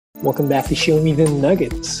Welcome back to Show Me the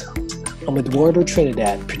Nuggets. I'm Eduardo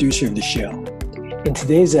Trinidad, producer of the show. In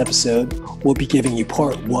today's episode, we'll be giving you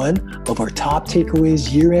part one of our top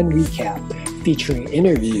takeaways year-end recap, featuring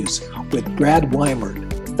interviews with Brad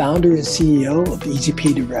Weimert, founder and CEO of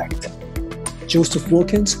EasyPay Direct, Joseph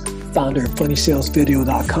Wilkins, founder of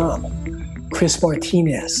FunnySalesVideo.com, Chris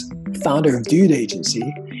Martinez, founder of Dude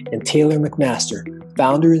Agency, and Taylor McMaster,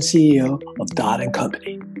 founder and CEO of Dude &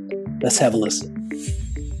 Company. Let's have a listen.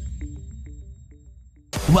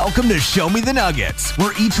 Welcome to Show Me the Nuggets,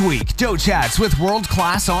 where each week Joe chats with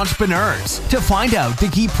world-class entrepreneurs to find out the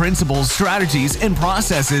key principles, strategies, and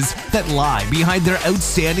processes that lie behind their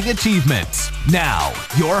outstanding achievements. Now,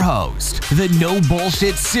 your host, the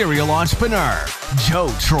no-bullshit serial entrepreneur, Joe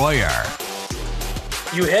Troyer.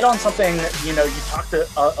 You hit on something, you talked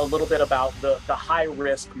a little bit about the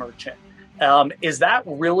high-risk merchant. Is that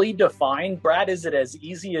really defined, Brad? Is it as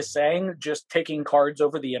easy as saying just taking cards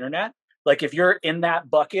over the internet? Like if you're in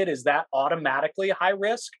that bucket, is that automatically high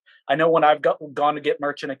risk? I know when I've gone to get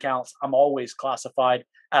merchant accounts, I'm always classified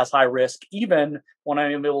as high risk, even when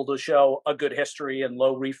I'm able to show a good history and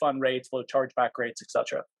low refund rates, low chargeback rates,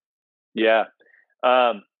 etc. Yeah,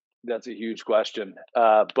 that's a huge question.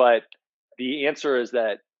 But the answer is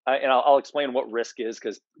that, and I'll explain what risk is,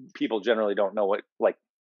 because people generally don't know what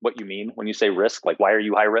you mean when you say risk. Like, why are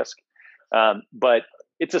you high risk? But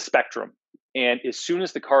it's a spectrum. And as soon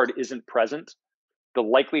as the card isn't present, the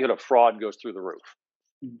likelihood of fraud goes through the roof.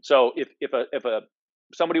 So if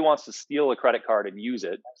somebody wants to steal a credit card and use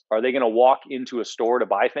it, are they going to walk into a store to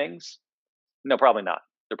buy things? No, probably not.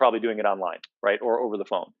 They're probably doing it online, right? Or over the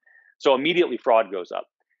phone. So immediately fraud goes up.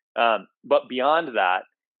 But beyond that,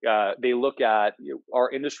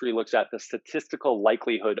 our industry looks at the statistical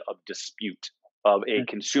likelihood of dispute of a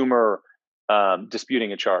consumer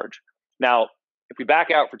disputing a charge. Now, if we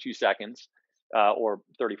back out for 2 seconds, or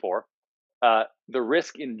 34, the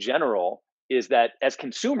risk in general is that as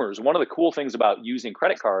consumers, one of the cool things about using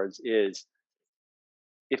credit cards is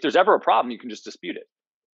if there's ever a problem, you can just dispute it,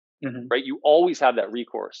 right? You always have that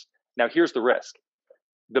recourse. Now, here's the risk.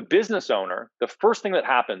 The business owner, the first thing that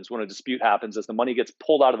happens when a dispute happens is the money gets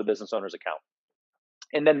pulled out of the business owner's account,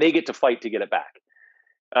 and then they get to fight to get it back.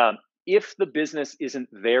 If the business isn't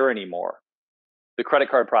there anymore, the credit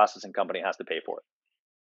card processing company has to pay for it.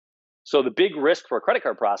 So the big risk for a credit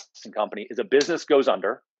card processing company is a business goes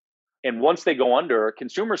under, and once they go under,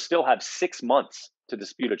 consumers still have 6 months to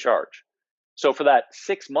dispute a charge. So for that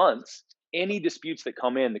 6 months, any disputes that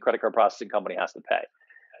come in, the credit card processing company has to pay.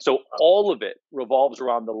 So all of it revolves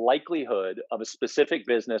around the likelihood of a specific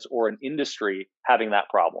business or an industry having that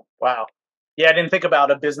problem. Wow. Yeah, I didn't think about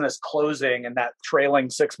a business closing and that trailing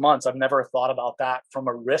 6 months. I've never thought about that from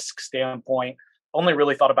a risk standpoint. Only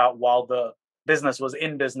really thought about while the business was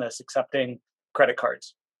in business accepting credit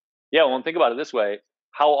cards. Yeah, well, and think about it this way.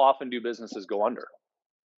 How often do businesses go under?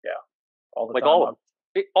 Yeah, all the time.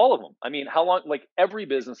 All of them. I mean, how long? Like every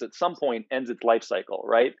business at some point ends its life cycle,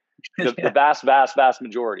 right? The vast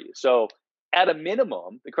majority. So at a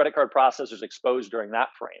minimum, the credit card processor is exposed during that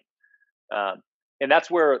frame. And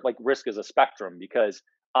that's where like risk is a spectrum, because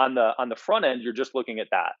on the front end, you're just looking at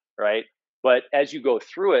that, right? But as you go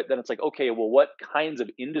through it, then it's like, okay, well, what kinds of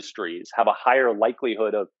industries have a higher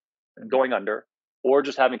likelihood of going under, or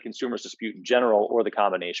just having consumers dispute in general, or the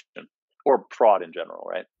combination, or fraud in general,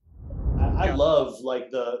 right? I love like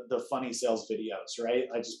the funny sales videos, right?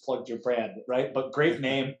 I just plugged your brand, right? But great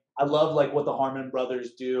name. I love like what the Harmon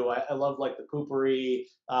brothers do. I love like the Poopery,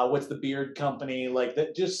 what's the beard company, like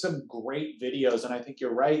that, just some great videos. And I think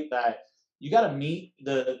you're right that you got to meet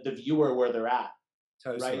the viewer where they're at.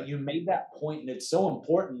 Totally. Right. You made that point, and it's so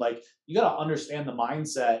important. Like you got to understand the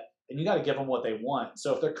mindset, and you got to give them what they want.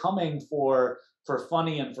 So if they're coming for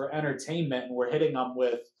funny and for entertainment, and we're hitting them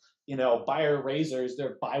with, buy our razors,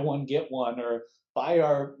 they're buy one, get one, or buy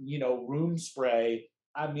our, room spray.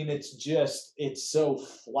 I mean, it's so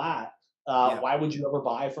flat. Why would you ever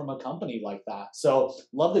buy from a company like that? So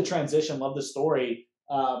love the transition, love the story.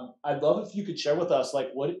 I'd love if you could share with us, like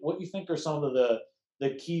what you think are some of the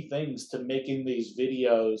key things to making these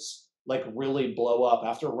videos like really blow up.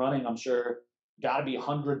 After running, I'm sure, got to be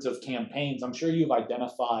hundreds of campaigns. I'm sure you've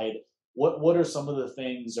identified what are some of the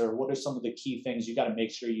things, or what are some of the key things you got to make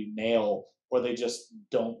sure you nail, or they just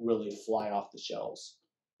don't really fly off the shelves.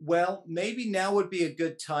 Well, maybe now would be a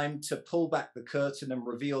good time to pull back the curtain and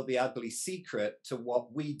reveal the ugly secret to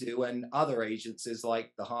what we do, and other agencies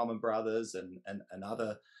like the Harmon Brothers and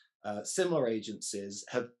other similar agencies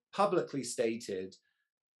have publicly stated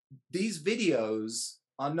these videos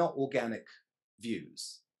are not organic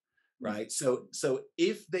views, right? So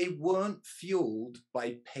if they weren't fueled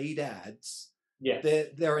by paid ads, Yeah.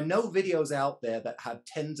 There are no videos out there that have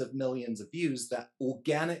tens of millions of views that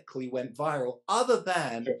organically went viral, other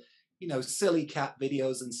than, you know, silly cat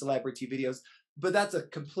videos and celebrity videos. But that's a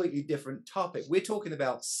completely different topic. We're talking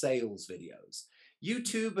about sales videos.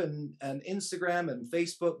 YouTube and Instagram and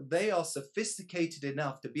Facebook, they are sophisticated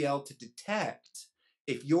enough to be able to detect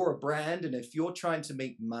if you're a brand and if you're trying to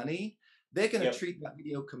make money. They're going to treat that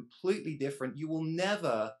video completely different. You will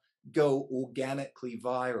never go organically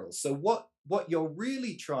viral. So what you're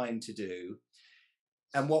really trying to do,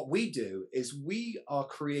 and what we do, is we are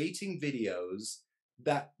creating videos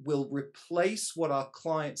that will replace what our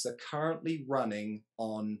clients are currently running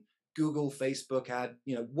on Google, Facebook ad,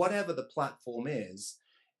 you know, whatever the platform is,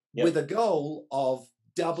 with a goal of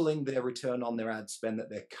doubling their return on their ad spend that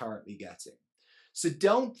they're currently getting. So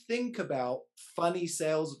don't think about funny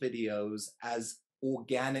sales videos as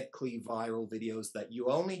organically viral videos that you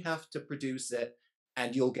only have to produce it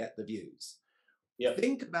and you'll get the views.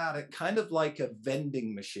 Think about it kind of like a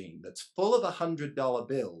vending machine that's full of $100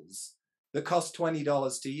 bills that cost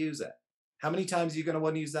 $20 to use it. How many times are you going to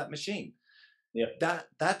want to use that machine?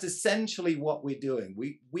 That's essentially what we're doing.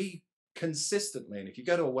 We consistently, and if you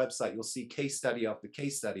go to a website, you'll see case study after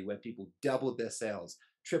case study where people doubled their sales,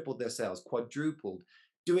 tripled their sales, quadrupled,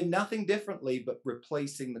 doing nothing differently but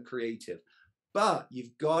replacing the creative. But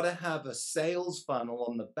you've got to have a sales funnel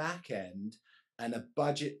on the back end and a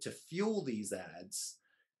budget to fuel these ads.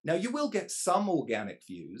 Now, you will get some organic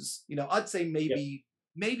views. You know, I'd say maybe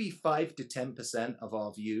 5 to 10% of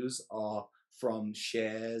our views are from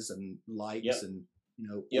shares and likes and, you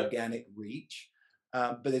know, organic reach.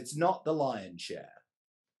 But it's not the lion's share.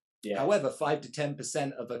 However, 5 to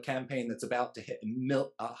 10% of a campaign that's about to hit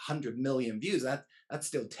 100 million views, that's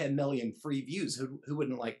still 10 million free views. Who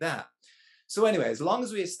wouldn't like that? So anyway, as long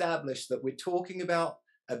as we establish that we're talking about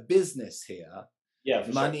a business here,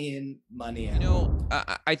 money in, money out. You know,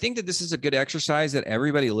 I think that this is a good exercise that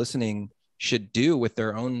everybody listening should do with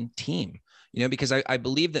their own team, you know, because I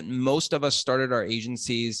believe that most of us started our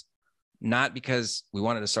agencies not because we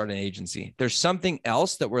wanted to start an agency. There's something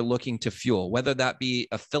else that we're looking to fuel, whether that be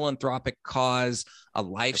a philanthropic cause, a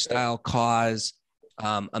lifestyle cause,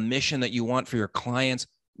 a mission that you want for your clients,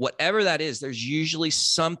 whatever that is, there's usually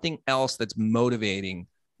something else that's motivating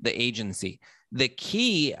the agency. The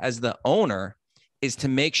key as the owner is to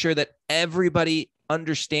make sure that everybody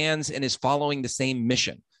understands and is following the same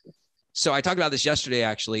mission. So I talked about this yesterday,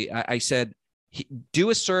 actually. I said,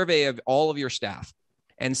 do a survey of all of your staff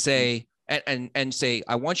and say, and say,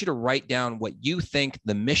 I want you to write down what you think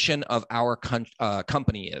the mission of our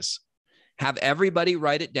company is. Have everybody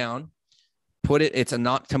write it down, put it, it's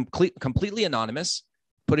completely anonymous,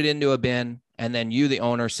 put it into a bin, and then you, the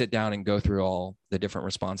owner, sit down and go through all the different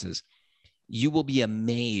responses. You will be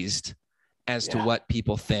amazed as to what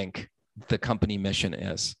people think the company mission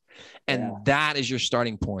is. And that is your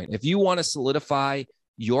starting point. If you want to solidify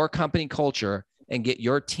your company culture and get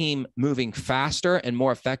your team moving faster and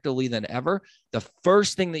more effectively than ever, the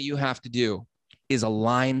first thing that you have to do is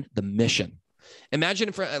align the mission.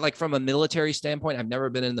 Imagine from a military standpoint, I've never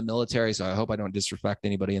been in the military, so I hope I don't disrespect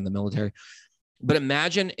anybody in the military. But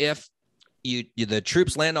imagine if the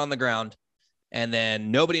troops land on the ground and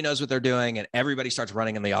then nobody knows what they're doing and everybody starts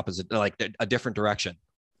running in the opposite, like a different direction.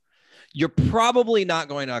 You're probably not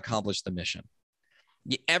going to accomplish the mission.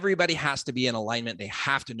 Everybody has to be in alignment. They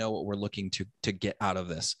have to know what we're looking to get out of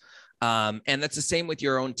this. And that's the same with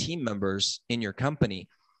your own team members in your company.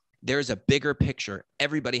 There's a bigger picture.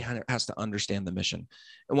 Everybody has to understand the mission.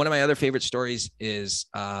 And one of my other favorite stories is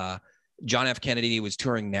John F. Kennedy was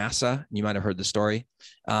touring NASA. You might have heard the story.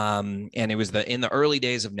 And it was in the early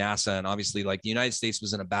days of NASA. And obviously, like, the United States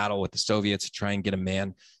was in a battle with the Soviets to try and get a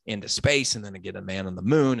man into space and then to get a man on the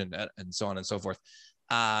moon and so on and so forth.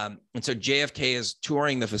 And so JFK is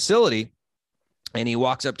touring the facility and he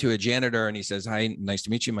walks up to a janitor and he says, "Hi, nice to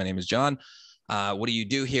meet you. My name is John. What do you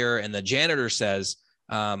do here?" And the janitor says,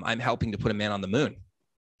 "I'm helping to put a man on the moon."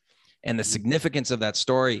 And the significance of that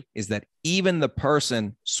story is that even the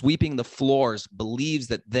person sweeping the floors believes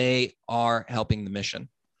that they are helping the mission.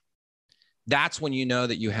 That's when you know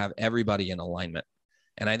that you have everybody in alignment.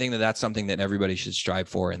 And I think that that's something that everybody should strive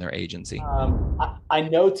for in their agency. I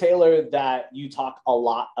know, Taylor, that you talk a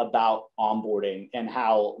lot about onboarding and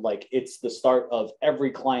how, like, it's the start of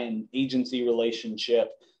every client agency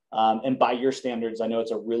relationship. And by your standards, I know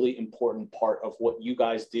it's a really important part of what you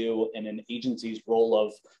guys do in an agency's role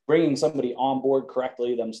of bringing somebody on board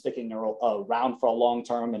correctly, them sticking around for a long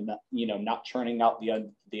term and, you know, not churning out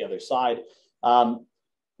the other side.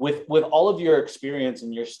 With all of your experience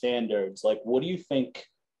and your standards, like, what do you think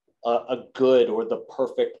a good or the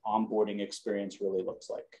perfect onboarding experience really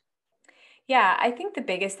looks like? Yeah, I think the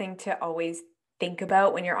biggest thing to always think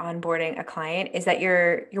about when you're onboarding a client is that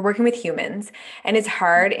you're working with humans, and it's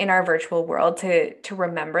hard in our virtual world to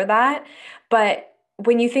remember that. But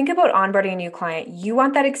when you think about onboarding a new client, you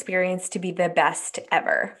want that experience to be the best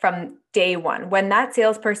ever from day one. When that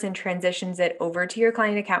salesperson transitions it over to your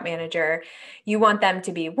client account manager, you want them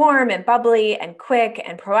to be warm and bubbly and quick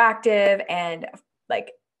and proactive and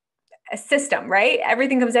like a system, right?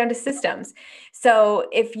 Everything comes down to systems. So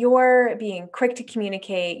if you're being quick to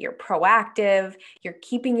communicate, you're proactive, you're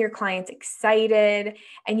keeping your clients excited,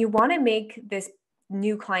 and you want to make this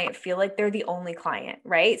new client feel like they're the only client,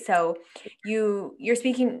 right? So you're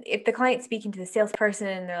speaking, if the client's speaking to the salesperson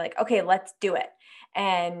and they're like, okay, let's do it.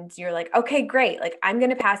 And you're like, okay, great. Like, I'm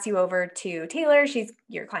going to pass you over to Taylor. She's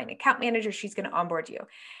your client account manager. She's going to onboard you.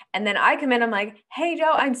 And then I come in, I'm like, hey,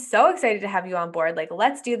 Joe, I'm so excited to have you on board. Like,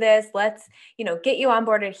 let's do this. Let's, get you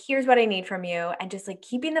onboarded. Here's what I need from you. And just like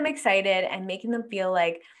keeping them excited and making them feel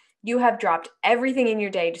like you have dropped everything in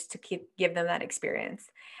your day just to give them that experience.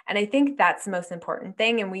 And I think that's the most important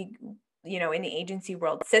thing. And we, in the agency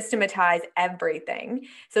world, systematize everything.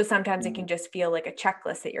 So sometimes it can just feel like a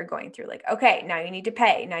checklist that you're going through. Like, okay, now you need to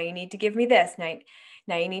pay. Now you need to give me this.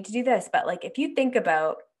 Now you need to do this. But like, if you think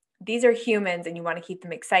about these are humans and you want to keep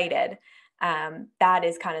them excited, that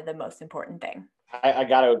is kind of the most important thing. I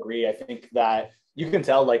got to agree. I think that you can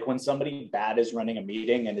tell, like, when somebody bad is running a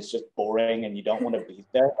meeting and it's just boring and you don't want to be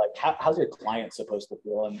there, like, how's your client supposed to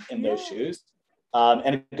feel in those shoes?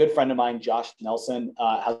 And a good friend of mine, Josh Nelson,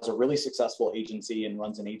 has a really successful agency and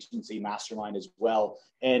runs an agency mastermind as well.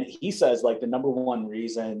 And he says, like, the number one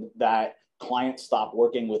reason that clients stop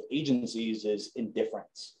working with agencies is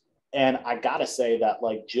indifference. And I gotta say that,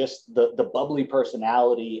 like, just the bubbly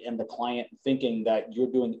personality and the client thinking that you're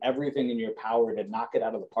doing everything in your power to knock it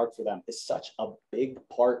out of the park for them is such a big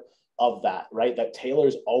part of that, right? That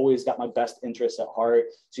Taylor's always got my best interests at heart.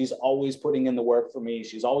 She's always putting in the work for me.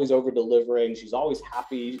 She's always over delivering. She's always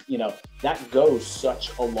happy. That goes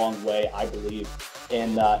such a long way, I believe,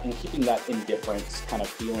 in keeping that indifference kind of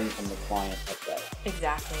feeling from the client at bay.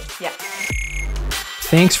 Exactly. Yeah.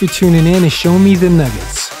 Thanks for tuning in and showing me the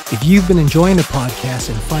nuggets. If you've been enjoying the podcast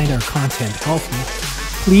and find our content helpful,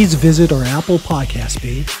 please visit our Apple Podcast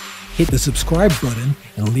page, hit the subscribe button,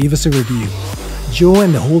 and leave us a review. Joe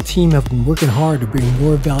and the whole team have been working hard to bring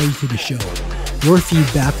more value to the show. Your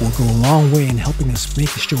feedback will go a long way in helping us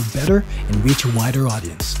make the show better and reach a wider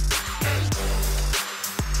audience.